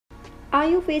Are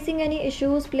you facing any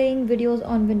issues playing videos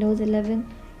on Windows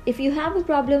 11? If you have a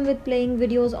problem with playing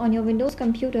videos on your Windows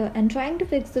computer and trying to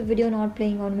fix the video not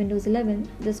playing on Windows 11,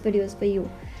 this video is for you.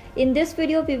 In this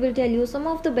video, we will tell you some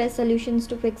of the best solutions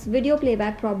to fix video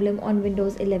playback problem on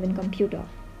Windows 11 computer.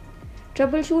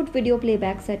 Troubleshoot video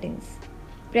playback settings.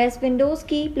 Press Windows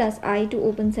key plus I to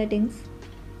open settings.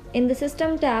 In the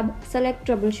System tab, select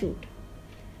Troubleshoot.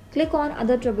 Click on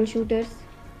Other Troubleshooters.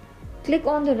 Click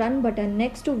on the Run button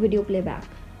next to Video Playback.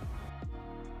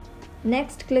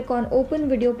 Next, click on Open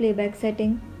Video Playback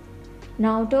setting.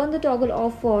 Now turn the toggle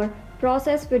off for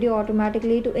Process Video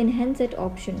Automatically to enhance it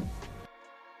option.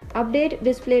 Update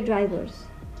display drivers.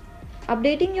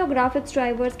 Updating your graphics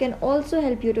drivers can also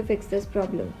help you to fix this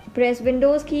problem. Press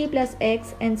Windows key plus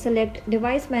X and select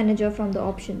Device Manager from the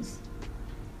options.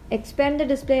 Expand the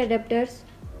display adapters.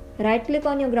 Right-click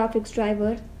on your graphics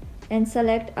driver and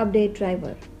select Update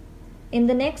Driver. In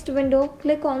the next window,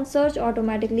 click on Search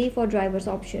Automatically for Drivers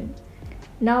option.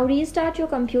 Now restart your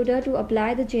computer to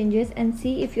apply the changes and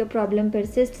see if your problem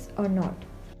persists or not.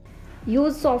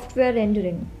 Use software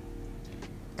rendering.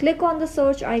 Click on the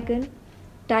search icon,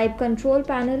 type Control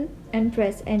Panel and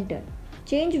press Enter.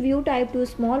 Change view type to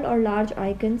small or large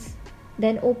icons,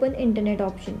 then open Internet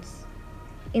options.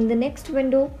 In the next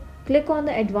window, click on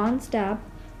the Advanced tab.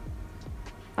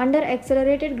 Under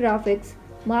Accelerated Graphics,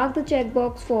 mark the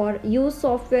checkbox for Use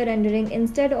Software Rendering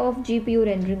instead of GPU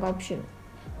Rendering option.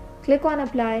 Click on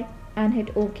Apply and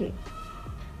hit OK.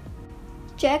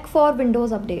 Check for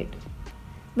Windows Update.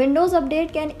 Windows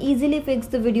Update can easily fix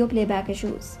the video playback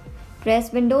issues.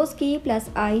 Press Windows key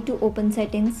plus I to open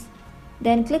settings.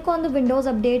 Then click on the Windows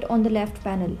Update on the left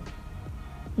panel.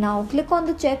 Now click on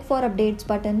the Check for Updates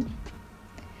button.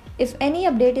 If any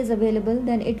update is available,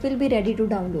 then it will be ready to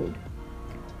download.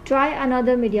 Try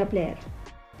another media player.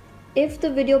 If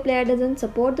the video player doesn't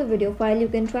support the video file, you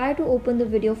can try to open the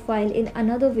video file in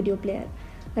another video player.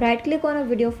 Right-click on a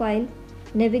video file,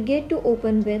 navigate to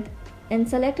Open With, and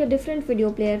select a different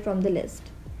video player from the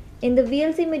list. In the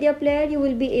VLC media player, you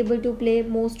will be able to play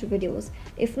most videos.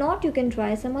 If not, you can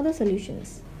try some other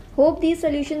solutions. Hope these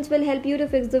solutions will help you to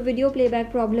fix the video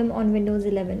playback problem on Windows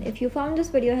 11. If you found this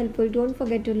video helpful, don't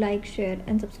forget to like, share,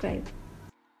 and subscribe.